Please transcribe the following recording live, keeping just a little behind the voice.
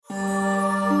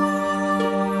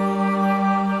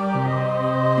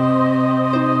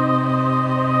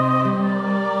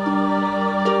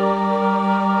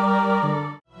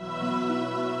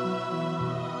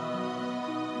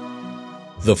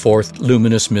The fourth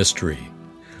luminous mystery,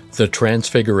 the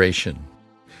Transfiguration.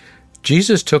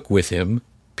 Jesus took with him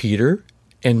Peter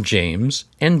and James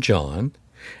and John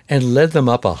and led them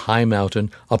up a high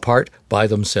mountain apart by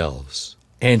themselves.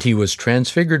 And he was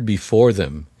transfigured before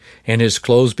them, and his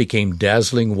clothes became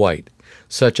dazzling white,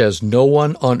 such as no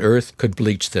one on earth could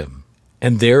bleach them.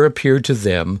 And there appeared to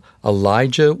them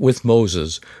Elijah with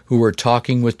Moses, who were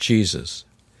talking with Jesus.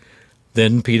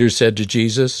 Then Peter said to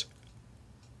Jesus,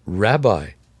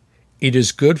 "Rabbi, it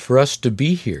is good for us to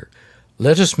be here.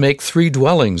 Let us make 3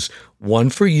 dwellings,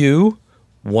 one for you,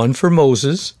 one for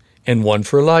Moses, and one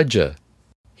for Elijah."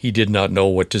 He did not know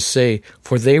what to say,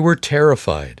 for they were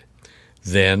terrified.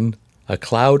 Then a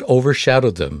cloud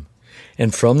overshadowed them,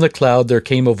 and from the cloud there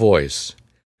came a voice,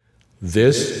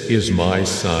 "This is my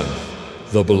Son,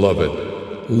 the Beloved.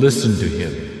 Listen to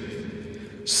him."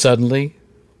 Suddenly,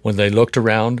 when they looked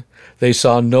around, they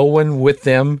saw no one with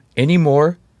them any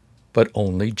more, but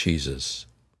only Jesus.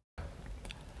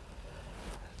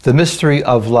 The mystery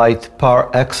of light par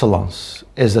excellence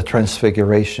is the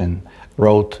Transfiguration,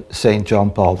 wrote St.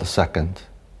 John Paul II.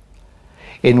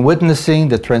 In witnessing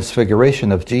the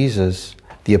Transfiguration of Jesus,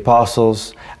 the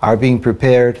apostles are being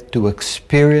prepared to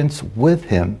experience with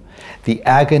him the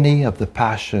agony of the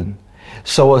Passion,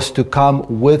 so as to come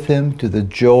with him to the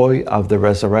joy of the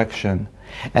resurrection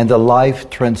and the life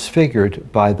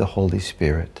transfigured by the Holy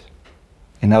Spirit.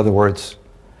 In other words,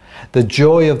 the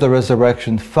joy of the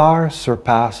resurrection far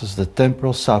surpasses the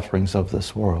temporal sufferings of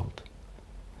this world.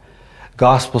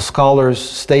 Gospel scholars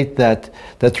state that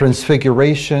the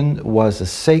Transfiguration was a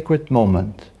sacred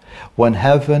moment when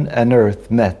heaven and earth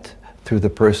met through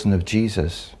the person of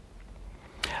Jesus.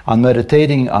 On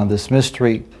meditating on this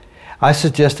mystery, I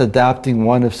suggest adapting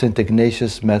one of St.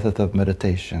 Ignatius' methods of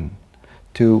meditation,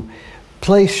 to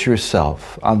place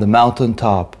yourself on the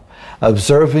mountaintop,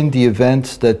 observing the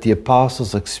events that the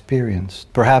apostles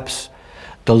experienced. Perhaps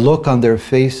the look on their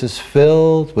faces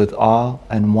filled with awe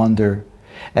and wonder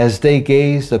as they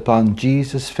gazed upon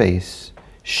Jesus' face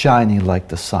shining like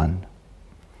the sun.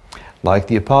 Like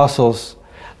the apostles,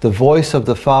 the voice of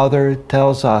the Father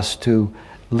tells us to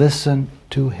listen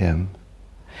to him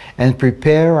and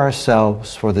prepare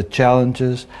ourselves for the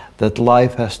challenges that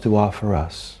life has to offer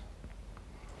us.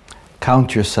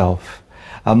 Count yourself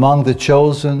among the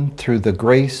chosen through the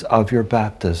grace of your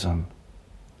baptism.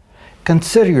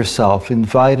 Consider yourself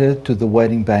invited to the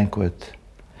wedding banquet.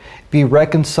 Be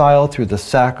reconciled through the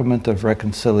sacrament of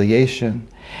reconciliation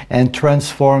and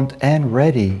transformed and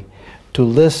ready to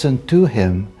listen to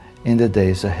him in the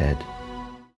days ahead.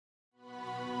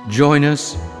 Join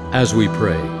us as we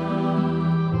pray.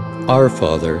 Our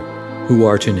Father, who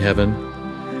art in heaven,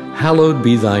 hallowed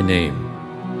be thy name.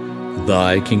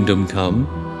 Thy kingdom come,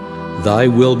 thy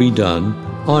will be done,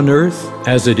 on earth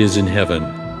as it is in heaven.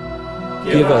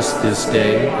 Give us this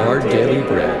day our daily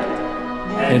bread,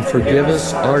 and forgive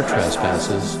us our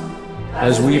trespasses,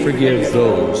 as we forgive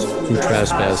those who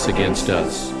trespass against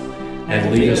us.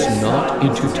 And lead us not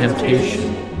into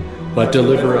temptation, but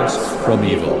deliver us from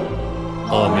evil.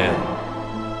 Amen.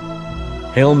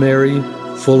 Hail Mary,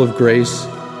 full of grace,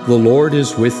 the Lord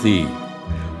is with thee.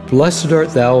 Blessed art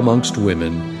thou amongst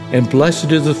women, and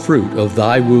blessed is the fruit of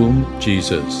thy womb,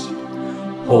 Jesus.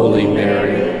 Holy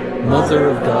Mary, Mother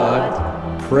of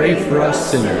God, pray for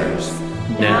us sinners,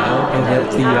 now and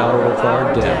at the hour of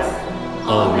our death.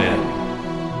 Amen.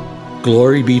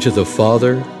 Glory be to the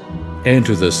Father, and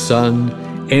to the Son,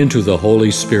 and to the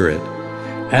Holy Spirit,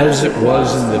 as it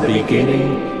was in the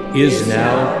beginning, is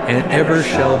now, and ever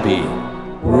shall be,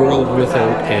 world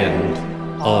without end.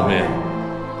 Amen.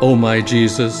 O my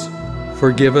Jesus,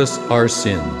 forgive us our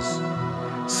sins.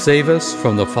 Save us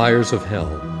from the fires of hell.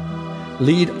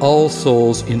 Lead all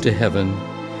souls into heaven,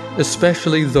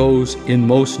 especially those in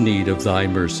most need of thy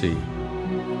mercy.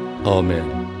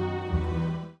 Amen.